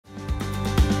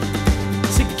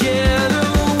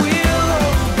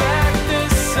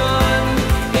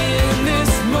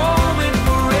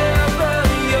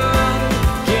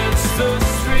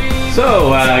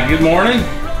Good morning.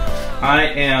 I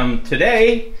am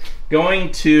today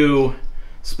going to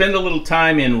spend a little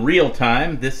time in real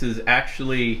time. This is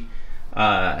actually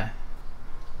the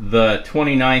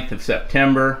 29th of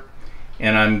September,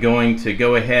 and I'm going to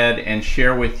go ahead and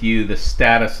share with you the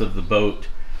status of the boat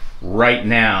right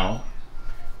now,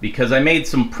 because I made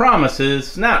some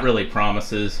promises, not really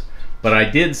promises, but I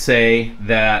did say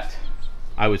that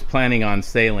I was planning on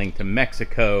sailing to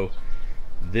Mexico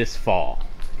this fall.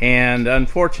 And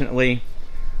unfortunately,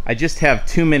 I just have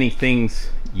too many things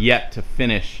yet to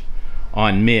finish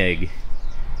on MIG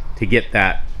to get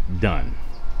that done.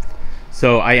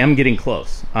 So I am getting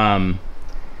close. But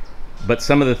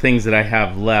some of the things that I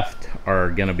have left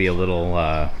are going to be a little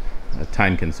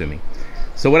time consuming.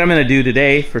 So what I'm going to do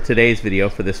today for today's video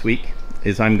for this week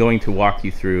is I'm going to walk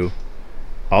you through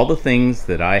all the things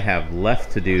that I have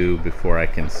left to do before I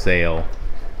can sail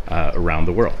around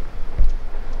the world.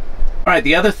 All right,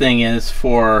 the other thing is,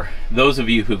 for those of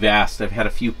you who've asked, I've had a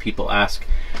few people ask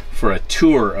for a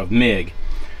tour of MIG.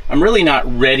 I'm really not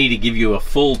ready to give you a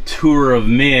full tour of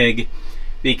MIG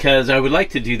because I would like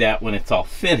to do that when it's all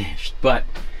finished, but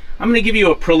I'm going to give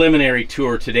you a preliminary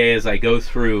tour today as I go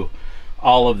through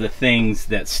all of the things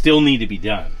that still need to be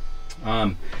done.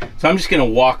 So I'm just going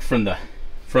to walk I'm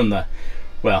going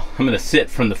to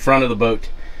sit from the front of the boat,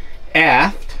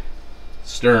 aft,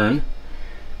 stern,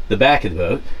 the back of the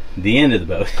boat, the end of the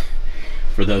boat.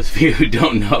 For those of you who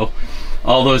don't know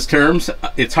all those terms,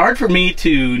 it's hard for me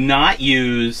to not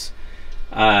use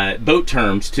boat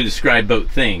terms to describe boat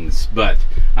things, but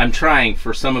I'm trying.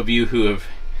 For some of you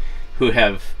who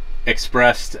have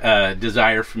expressed a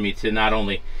desire for me to not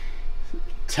only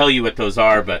tell you what those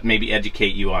are, but maybe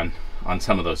educate you on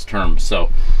some of those terms. So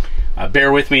bear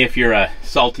with me if you're a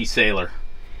salty sailor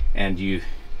and you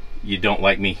don't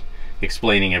like me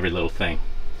explaining every little thing.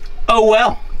 Oh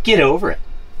well, get over it.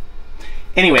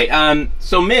 Anyway,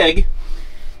 so MIG,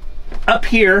 up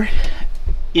here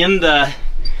in the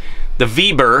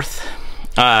V-berth,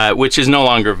 which is no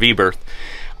longer V-berth,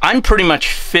 I'm pretty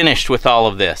much finished with all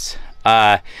of this.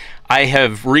 I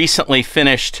have recently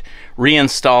finished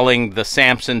reinstalling the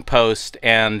Samson post,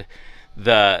 and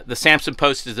the Samson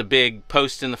post is a big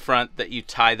post in the front that you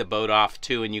tie the boat off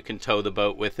to, and you can tow the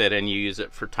boat with it, and you use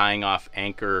it for tying off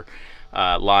anchor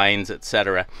lines,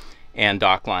 etc., and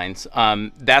dock lines.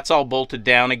 That's all bolted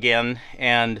down again,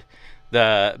 and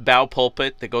the bow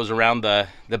pulpit that goes around the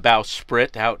bow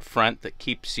sprit out front that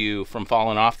keeps you from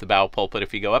falling off the bow pulpit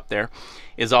if you go up there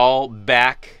is all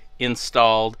back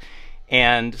installed.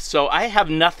 And so I have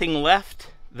nothing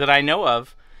left that I know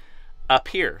of up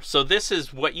here. So this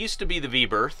is what used to be the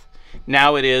V-berth.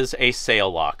 Now it is a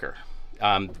sail locker.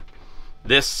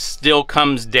 This still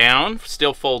comes down,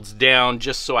 still folds down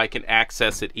just so I can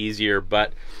access it easier,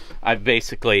 but I've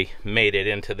basically made it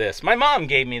into this. My mom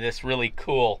gave me this really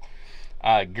cool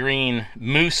green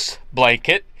moose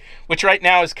blanket, which right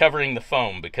now is covering the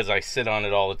foam because I sit on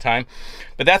it all the time.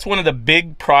 But that's one of the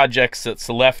big projects that's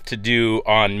left to do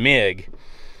on MIG,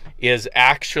 is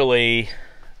actually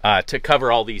to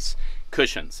cover all these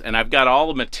cushions. And I've got all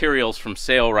the materials from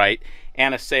Sailrite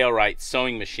and a Sailrite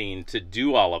sewing machine to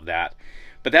do all of that.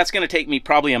 But that's going to take me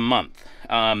probably a month.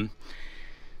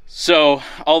 So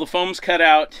all the foam's cut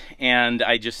out, and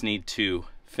I just need to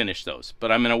finish those.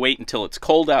 But I'm going to wait until it's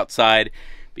cold outside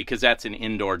because that's an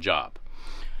indoor job.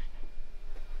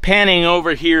 Panning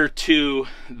over here to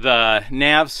the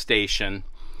nav station.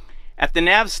 At the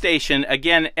nav station,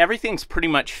 again, everything's pretty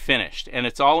much finished, and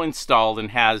it's all installed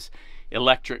and has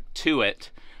electric to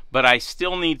it. But I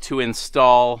still need to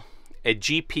install a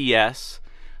GPS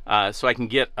so I can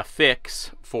get a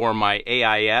fix for my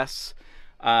AIS.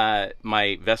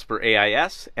 My Vesper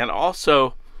AIS, and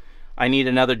also I need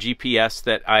another GPS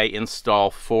that I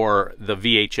install for the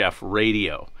VHF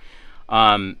radio.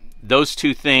 Those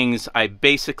two things, I'm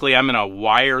going to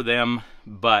wire them,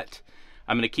 but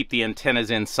I'm going to keep the antennas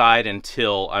inside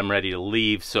until I'm ready to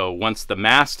leave. So once the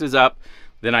mast is up,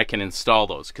 then I can install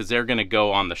those, because they're going to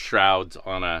go on the shrouds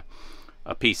on a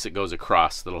piece that goes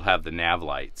across that'll have the nav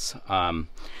lights.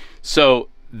 So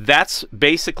that's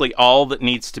basically all that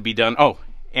needs to be done. Oh,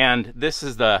 and this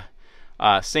is the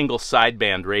single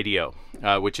sideband radio,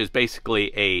 which is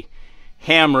basically a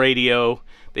ham radio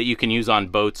that you can use on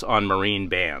boats on marine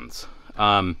bands.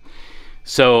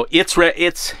 So it's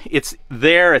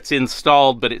there, it's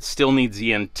installed, but it still needs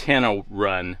the antenna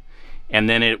run, and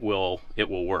then it will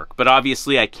work. But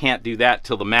obviously I can't do that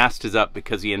till the mast is up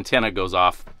because the antenna goes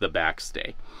off the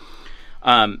backstay.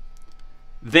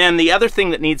 Then the other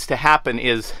thing that needs to happen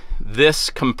is this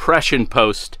compression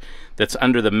post that's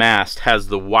under the mast has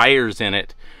the wires in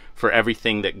it for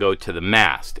everything that go to the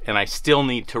mast. And I still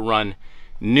need to run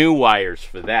new wires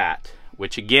for that,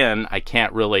 which again, I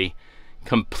can't really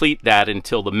complete that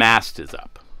until the mast is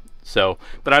up. So,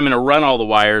 but I'm going to run all the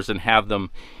wires and have them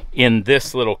in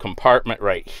this little compartment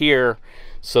right here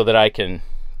so that I can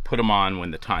put them on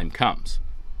when the time comes.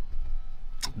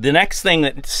 The next thing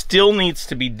that still needs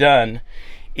to be done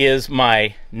is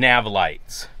my nav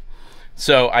lights.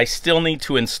 So I still need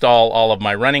to install all of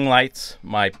my running lights,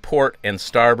 my port and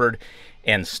starboard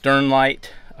and stern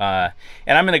light. And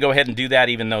I'm going to go ahead and do that,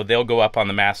 even though they'll go up on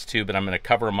the mast too, but I'm going to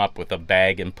cover them up with a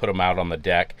bag and put them out on the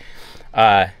deck.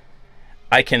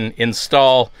 I can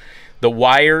install the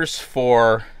wires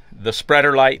for the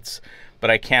spreader lights,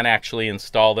 but I can't actually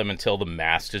install them until the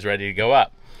mast is ready to go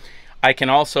up. I can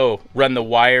also run the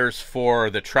wires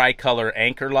for the tricolor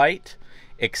anchor light,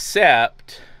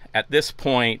 except at this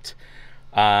point,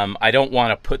 I don't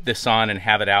want to put this on and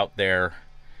have it out there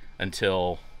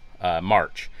until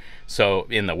March, so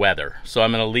in the weather. So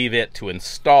I'm going to leave it to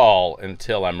install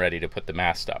until I'm ready to put the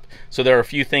mast up. So there are a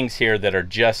few things here that are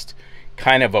just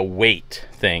kind of a weight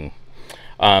thing,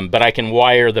 but I can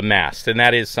wire the mast, and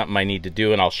that is something I need to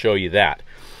do, and I'll show you that.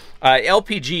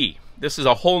 LPG. This is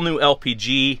a whole new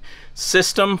LPG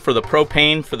system for the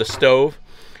propane for the stove.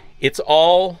 It's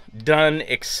all done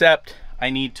except I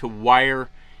need to wire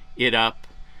it up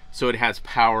so it has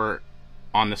power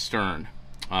on the stern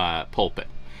pulpit.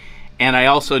 And I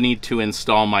also need to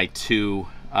install my two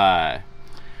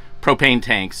propane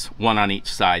tanks, one on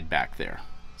each side back there.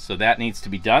 So that needs to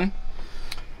be done.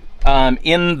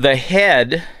 In the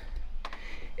head,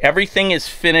 everything is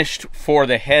finished for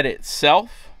the head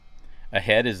itself. A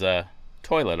head is a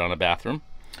toilet on a bathroom.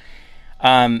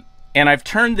 And I've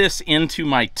turned this into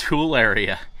my tool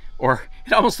area, or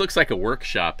it almost looks like a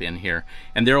workshop in here.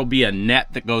 And there will be a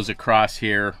net that goes across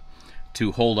here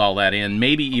to hold all that in,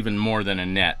 maybe even more than a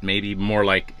net, maybe more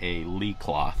like a lee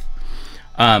cloth.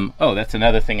 Oh, that's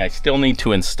another thing. I still need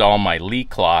to install my lee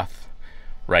cloth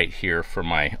right here for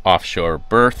my offshore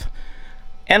berth.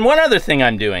 And one other thing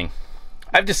I'm doing,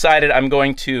 I've decided I'm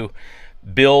going to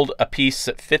build a piece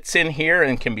that fits in here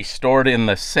and can be stored in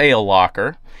the sail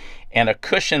locker, and a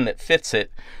cushion that fits it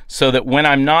so that when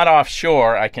I'm not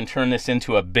offshore, I can turn this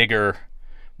into a bigger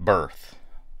berth.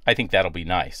 I think that'll be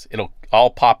nice. It'll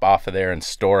all pop off of there and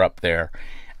store up there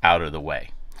out of the way.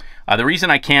 The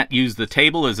reason I can't use the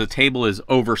table is the table is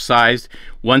oversized.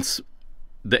 Once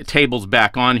the table's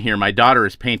back on here, my daughter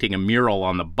is painting a mural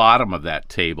on the bottom of that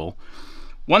table.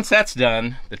 Once that's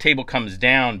done, the table comes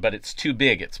down, but it's too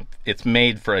big. It's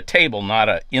made for a table, not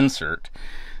an insert.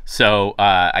 So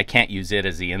I can't use it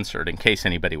as the insert, in case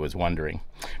anybody was wondering.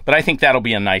 But I think that'll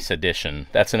be a nice addition.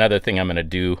 That's another thing I'm going to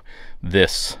do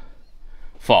this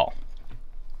fall.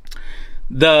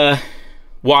 The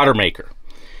water maker.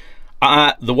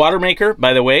 The water maker,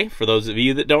 by the way, for those of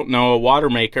you that don't know, a water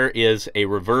maker is a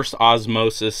reverse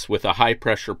osmosis with a high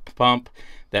pressure pump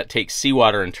that takes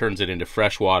seawater and turns it into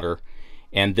fresh water.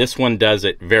 And this one does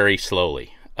it very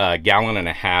slowly, 1.5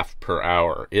 gallons per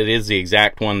hour. It is the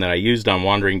exact one that I used on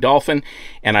Wandering Dolphin,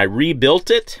 and I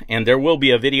rebuilt it, and there will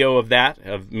be a video of that,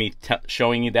 of me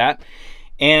showing you that.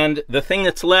 And the thing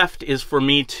that's left is for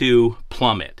me to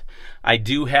plumb it. I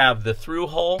do have the through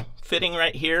hole fitting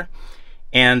right here,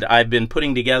 and I've been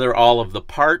putting together all of the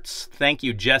parts. Thank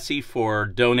you, Jesse, for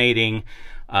donating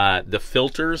the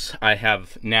filters. I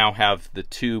now have the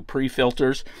 2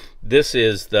 pre-filters. This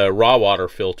is the raw water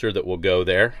filter that will go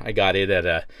there. I got it at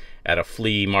a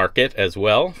flea market as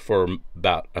well for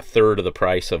about 1/3 of the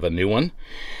price of a new one.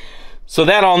 So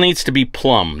that all needs to be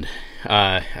plumbed.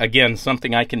 Again,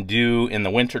 something I can do in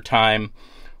the winter time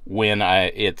when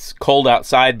it's cold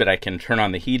outside, but I can turn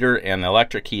on the heater and the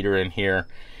electric heater in here,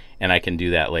 and I can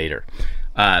do that later.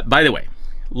 By the way,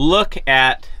 look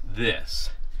at this.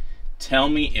 Tell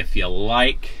me if you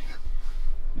like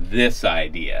this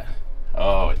idea.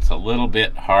 Oh, it's a little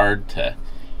bit hard to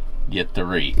get the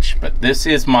reach, but this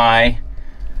is my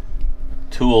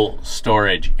tool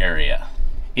storage area.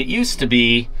 It used to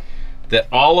be that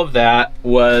all of that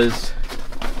was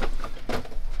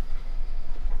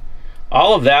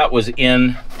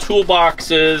in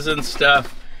toolboxes and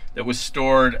stuff that was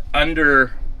stored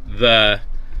under the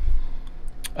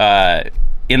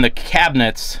in the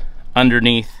cabinets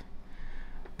underneath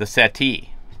the settee.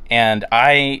 And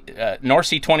North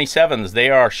Sea 27s, they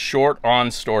are short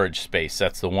on storage space.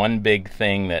 That's the one big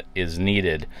thing that is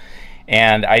needed.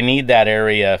 And I need that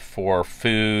area for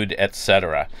food,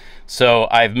 etc. So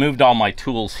I've moved all my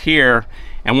tools here.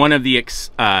 And one of the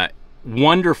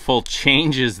wonderful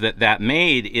changes that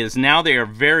made is now they are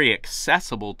very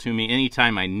accessible to me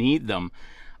anytime I need them.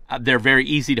 they're very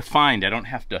easy to find. I don't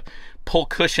have to pull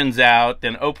cushions out,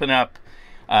 then open up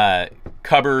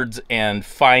cupboards and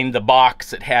find the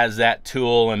box that has that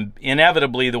tool, and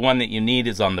inevitably the one that you need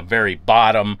is on the very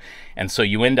bottom, and so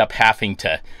you end up having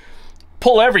to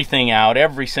pull everything out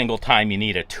every single time you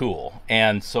need a tool.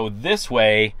 And so this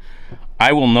way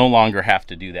I will no longer have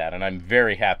to do that, and I'm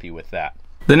very happy with that.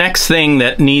 The next thing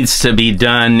that needs to be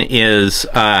done is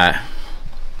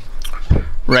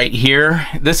right here.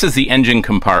 This is the engine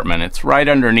compartment. It's right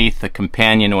underneath the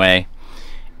companionway,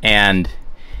 and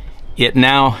it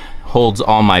now holds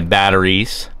all my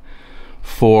batteries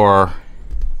for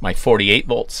my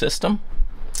 48-volt system,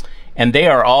 and they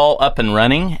are all up and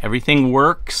running. Everything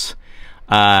works.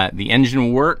 The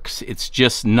engine works. It's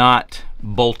just not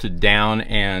bolted down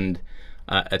and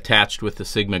attached with the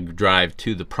Sigma drive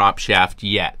to the prop shaft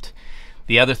yet.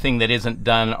 The other thing that isn't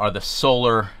done are the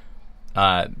solar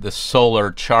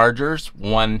chargers,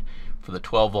 one for the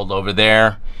 12-volt over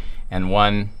there and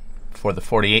one for the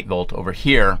 48-volt over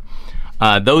here.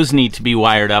 Those need to be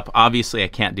wired up. Obviously I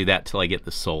can't do that till I get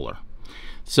the solar.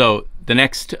 So the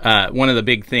next one of the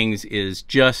big things is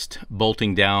just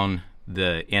bolting down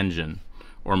the engine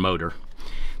or motor.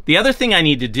 The other thing I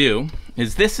need to do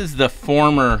is, this is the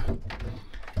former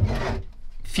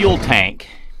fuel tank,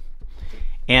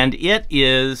 and it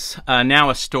is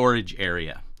now a storage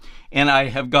area, and I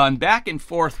have gone back and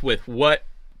forth with what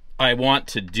I want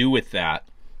to do with that,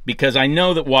 because I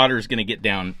know that water is going to get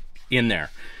down in there.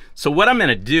 So what I'm going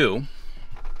to do,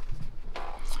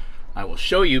 I will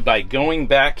show you by going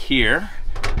back here.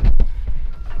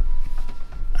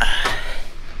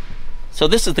 So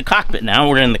this is the cockpit now.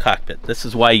 We're in the cockpit. This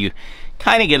is why you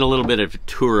kind of get a little bit of a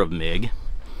tour of MiG.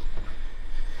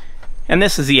 And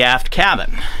this is the aft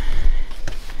cabin,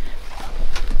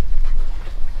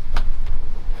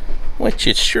 which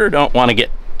you sure don't want to get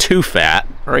too fat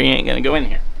or you ain't going to go in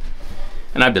here.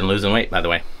 And I've been losing weight, by the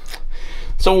way.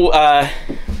 So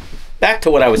back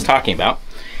to what I was talking about.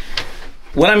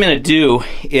 What I'm going to do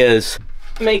is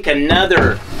make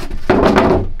another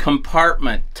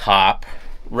compartment top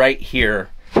right here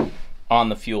on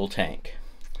the fuel tank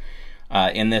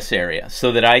in this area,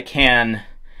 so that I can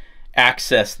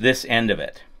access this end of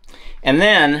it. And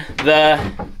then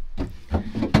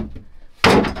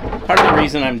part of the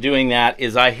reason I'm doing that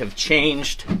is I have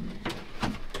changed,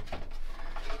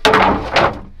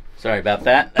 sorry about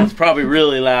that, that's probably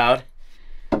really loud.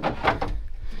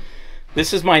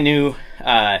 This is my new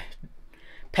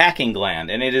packing gland,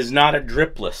 and it is not a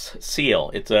dripless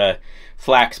seal, it's a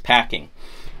flax packing.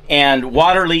 And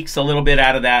water leaks a little bit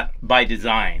out of that by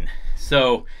design.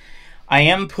 So I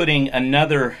am putting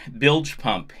another bilge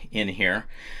pump in here,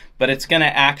 but it's going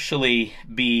to actually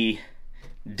be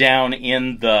down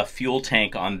in the fuel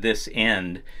tank on this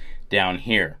end down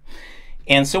here.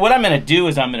 And so what I'm going to do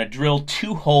is I'm going to drill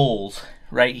 2 holes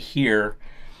right here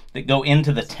that go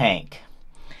into the tank.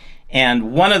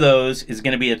 And one of those is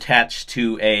going to be attached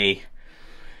to a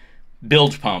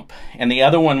bilge pump, and the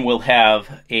other one will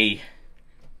have a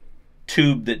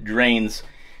tube that drains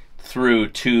through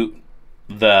to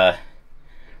the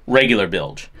regular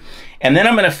bilge. And then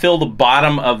I'm going to fill the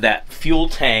bottom of that fuel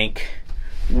tank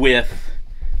with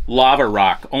lava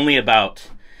rock, only about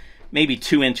maybe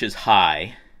 2 inches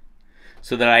high,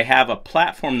 so that I have a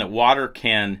platform that water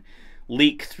can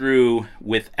leak through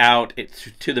without it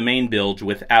to the main bilge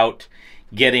without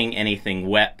getting anything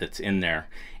wet that's in there.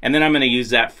 And then I'm going to use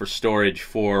that for storage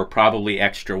for probably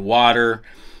extra water.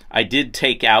 I did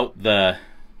take out the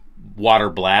water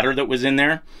bladder that was in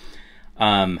there.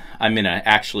 I'm going to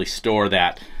actually store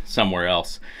that somewhere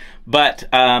else. But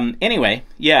anyway,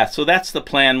 yeah, so that's the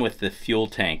plan with the fuel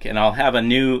tank. And I'll have a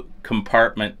new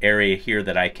compartment area here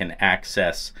that I can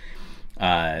access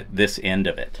this end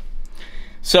of it.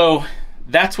 So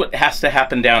that's what has to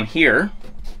happen down here.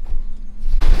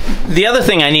 The other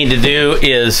thing I need to do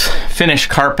is finish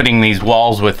carpeting these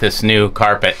walls with this new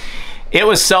carpet. It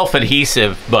was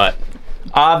self-adhesive, but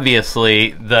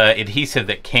obviously the adhesive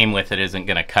that came with it isn't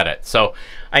going to cut it. So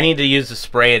I need to use the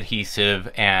spray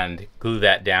adhesive and glue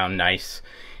that down nice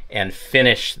and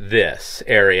finish this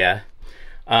area.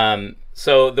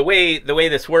 So the way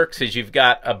this works is you've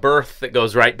got a berth that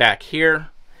goes right back here,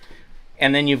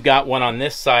 and then you've got one on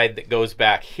this side that goes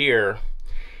back here.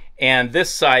 And this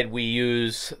side we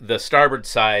use, the starboard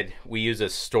side, we use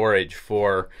as storage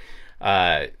for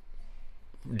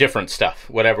different stuff,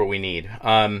 whatever we need.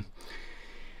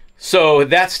 So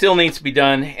that still needs to be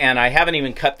done, and I haven't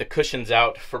even cut the cushions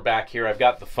out for back here. I've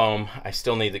got the foam. I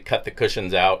still need to cut the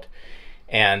cushions out,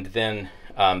 and then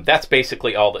that's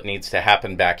basically all that needs to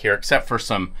happen back here, except for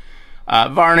some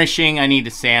Varnishing, I need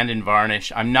to sand and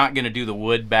varnish. I'm not going to do the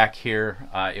wood back here.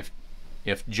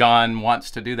 If John wants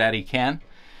to do that, he can.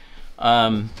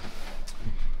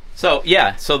 So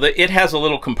yeah, so it has a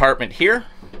little compartment here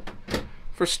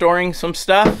for storing some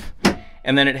stuff,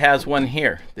 and then it has one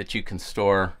here that you can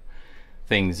store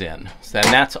things in. So,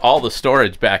 and that's all the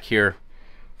storage back here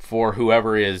for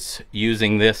whoever is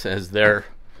using this as their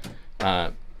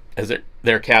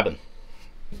cabin.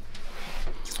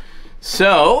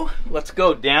 So let's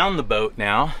go down the boat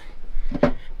now.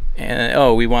 And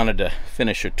oh, we wanted to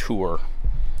finish a tour.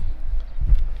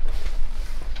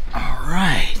 All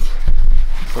right,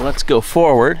 so let's go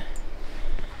forward,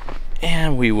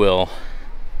 and we will.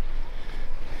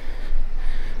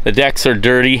 The decks are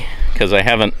dirty because I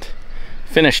haven't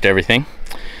finished everything.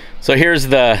 So here's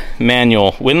the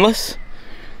manual windlass.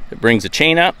 It brings a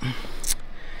chain up,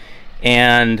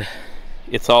 and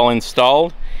it's all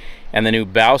installed. And the new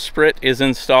bowsprit is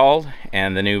installed,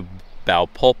 and the new bow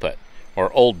pulpit,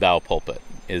 or old bow pulpit,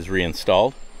 is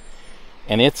reinstalled.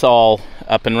 And it's all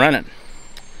up and running.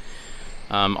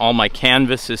 All my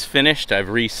canvas is finished. I've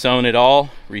re-sewn it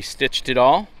all, re-stitched it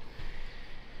all.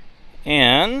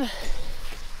 And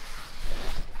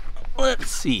let's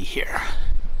see here.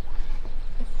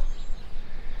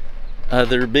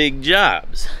 Other big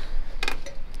jobs.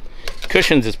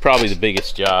 Cushions is probably the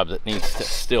biggest job that needs to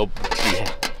still be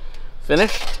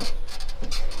finished.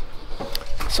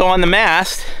 So on the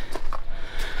mast,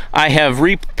 I have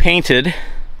repainted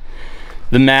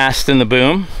the mast and the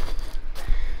boom.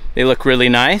 They look really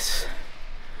nice.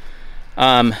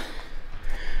 But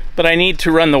I need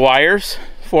to run the wires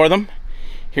for them.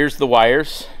 Here's the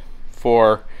wires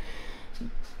for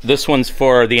this one's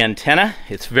for the antenna.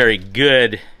 It's very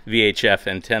good VHF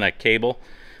antenna cable.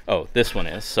 Oh, this one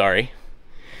is, sorry.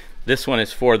 This one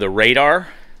is for the radar,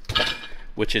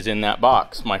 which is in that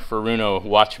box, my Furuno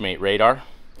Watchmate radar.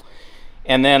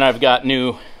 And then I've got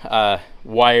new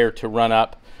wire to run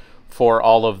up for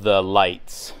all of the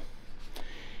lights.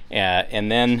 And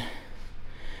then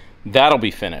that'll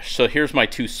be finished. So here's my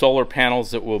 2 solar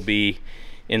panels that will be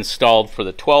installed for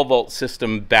the 12-volt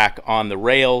system back on the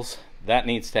rails. That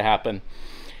needs to happen.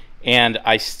 And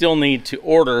I still need to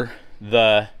order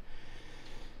the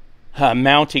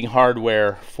mounting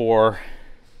hardware for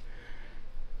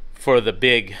the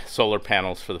big solar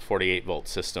panels for the 48-volt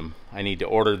system. I need to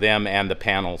order them and the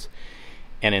panels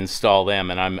and install them,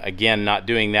 and I'm again not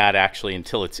doing that actually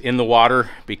until it's in the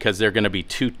water, because they're going to be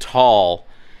too tall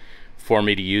for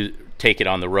me to take it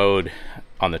on the road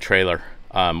on the trailer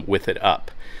with it up.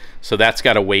 So that's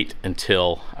got to wait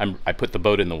until I put the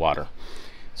boat in the water.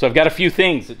 So I've got a few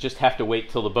things that just have to wait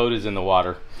till the boat is in the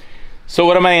water. So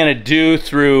what am I going to do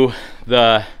through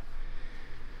the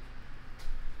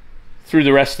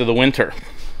rest of the winter?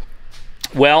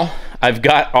 Well, I've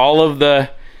got all of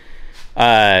the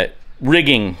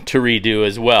rigging to redo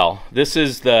as well. This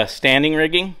is the standing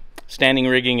rigging. Standing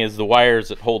rigging is the wires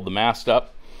that hold the mast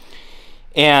up.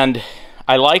 And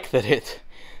I like that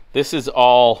this is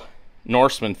all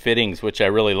Norseman fittings, which I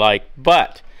really like,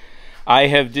 but I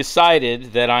have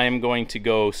decided that I am going to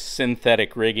go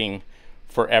synthetic rigging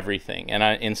for everything. And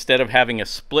instead of having a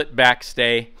split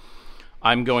backstay,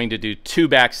 I'm going to do 2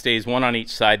 backstays, one on each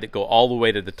side, that go all the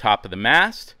way to the top of the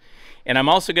mast. And I'm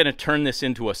also going to turn this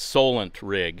into a Solent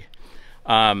rig.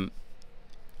 I'm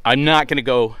not going to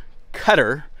go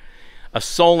cutter. A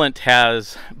Solent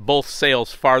has both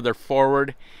sails farther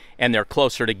forward and they're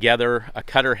closer together. A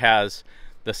cutter has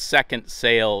the second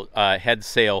sail, head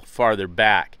sail, farther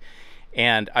back.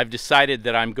 And I've decided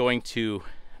that I'm going to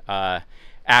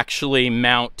actually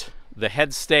mount the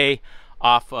head stay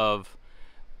off of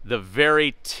the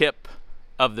very tip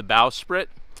of the bowsprit.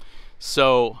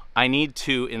 So I need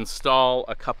to install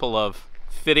a couple of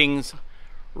fittings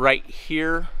right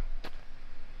here.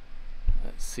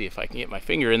 Let's see if I can get my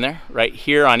finger in there. Right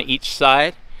here on each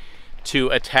side to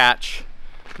attach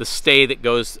the stay that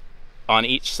goes on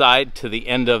each side to the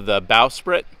end of the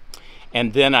bowsprit.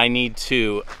 And then I need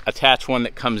to attach one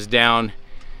that comes down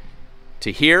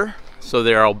to here. So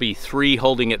there'll be 3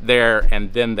 holding it there,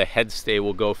 and then the head stay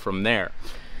will go from there.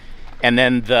 And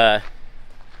then the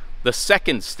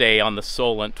second stay on the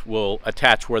Solent will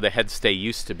attach where the head stay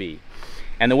used to be.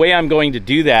 And the way I'm going to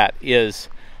do that is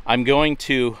I'm going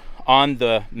to, on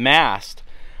the mast,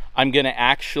 I'm going to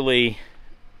actually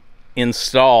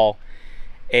install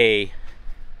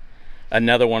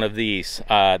another one of these.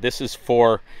 This is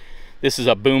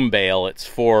a boom bale. It's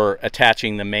for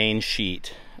attaching the main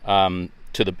sheet to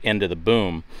the end of the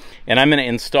boom. And I'm going to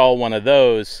install one of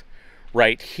those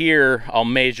right here. I'll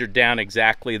measure down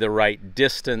exactly the right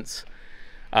distance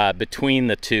between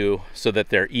the two so that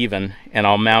they're even, and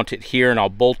I'll mount it here and I'll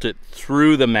bolt it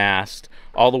through the mast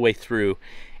all the way through,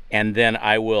 and then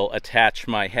I will attach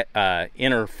my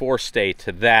inner forestay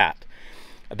to that.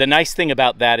 The nice thing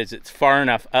about that is it's far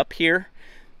enough up here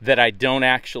that I don't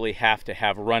actually have to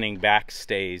have running back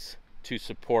stays to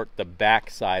support the back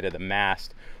side of the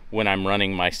mast when I'm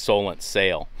running my Solent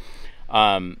sail.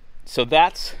 So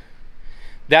that's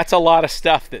a lot of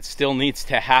stuff that still needs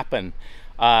to happen.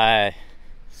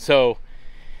 So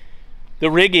the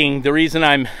rigging, the reason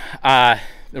I'm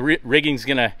the rigging's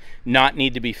gonna not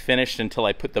need to be finished until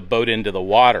I put the boat into the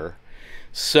water.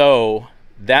 So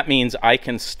that means I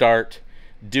can start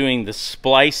doing the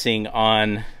splicing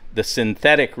on the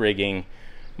synthetic rigging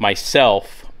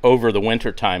myself over the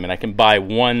winter time, and I can buy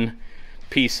one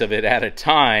piece of it at a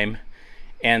time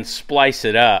and splice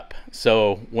it up.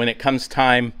 So when it comes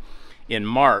time in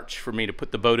March for me to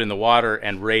put the boat in the water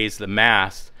and raise the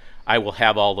mast, I will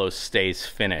have all those stays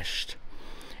finished.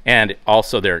 And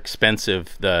also they're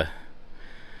expensive. The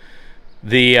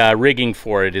rigging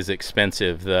for it is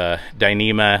expensive. The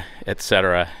Dyneema,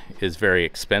 etc. is very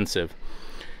expensive.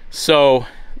 So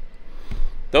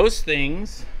those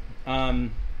things are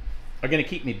going to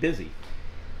keep me busy.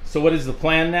 So what is the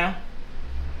plan now?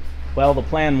 Well, the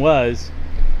plan was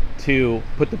to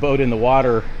put the boat in the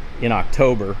water in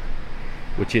October,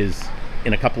 which is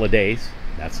in a couple of days.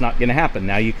 That's not going to happen.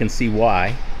 Now you can see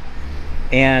why.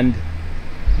 And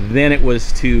then it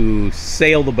was to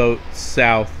sail the boat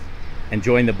south and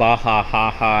join the Baja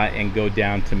Haha and go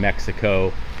down to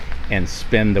Mexico and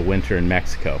spend the winter in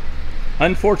Mexico.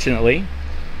 Unfortunately,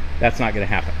 that's not going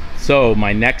to happen. So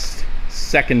my next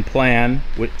second plan,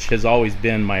 which has always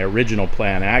been my original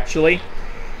plan actually,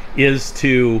 is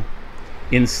to,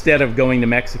 instead of going to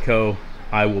Mexico,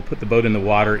 I will put the boat in the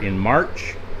water in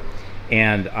March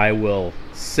and I will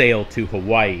sail to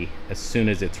Hawaii as soon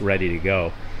as it's ready to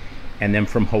go. And then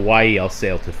from Hawaii I'll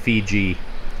sail to Fiji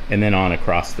and then on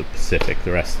across the Pacific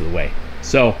the rest of the way.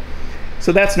 So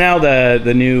that's now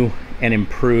the new and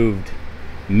improved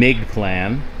MIG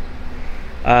plan.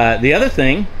 The other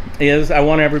thing is I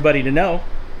want everybody to know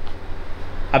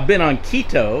I've been on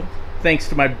keto thanks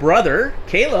to my brother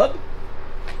Caleb.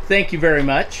 Thank you very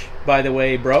much, by the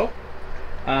way, bro.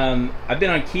 I've been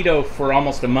on keto for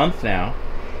almost a month now,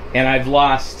 and I've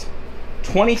lost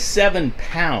 27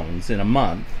 pounds in a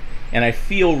month, and I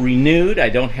feel renewed. I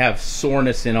don't have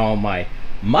soreness in all my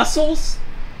muscles,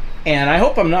 and I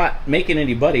hope I'm not making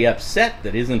anybody upset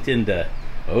that isn't into,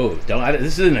 oh,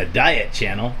 this isn't a diet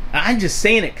channel. I'm just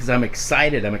saying it because I'm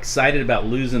excited. I'm excited about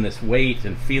losing this weight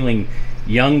and feeling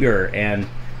younger, and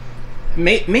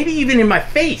maybe even in my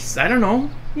face. I don't know.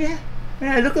 Yeah,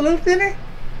 I look a little thinner.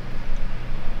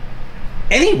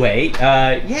 Anyway,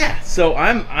 yeah, so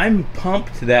I'm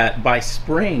pumped that by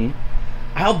spring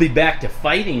I'll be back to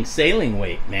fighting sailing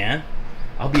weight, man.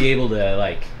 I'll be able to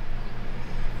like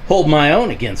hold my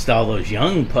own against all those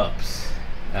young pups.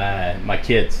 My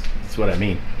kids, that's what I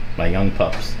mean, my young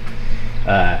pups.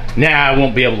 I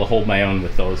won't be able to hold my own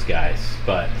with those guys,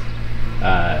 but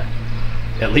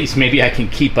at least maybe I can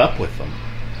keep up with them.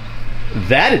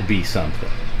 That'd be something.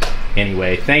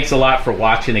 Anyway, thanks a lot for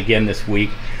watching again this week.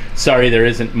 Sorry there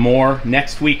isn't more.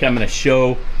 Next week I'm going to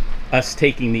show us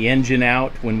taking the engine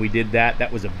out. When we did that,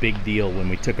 that was a big deal when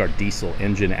we took our diesel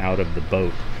engine out of the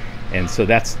boat. And so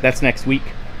that's next week.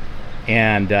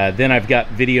 And then I've got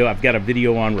a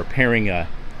video on repairing a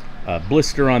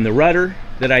blister on the rudder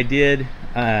that I did.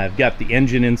 I've got the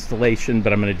engine installation,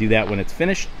 but I'm going to do that when it's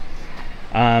finished.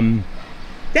 Yeah,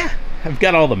 I've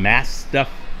got all the mast stuff.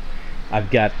 I've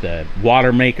got the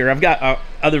water maker. I've got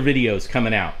other videos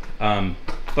coming out.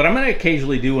 But I'm going to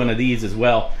occasionally do one of these as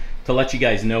well to let you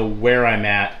guys know where I'm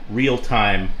at real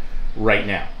time right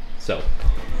now. So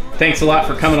thanks a lot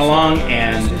for coming along,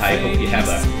 and I hope you have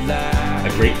a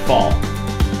great fall.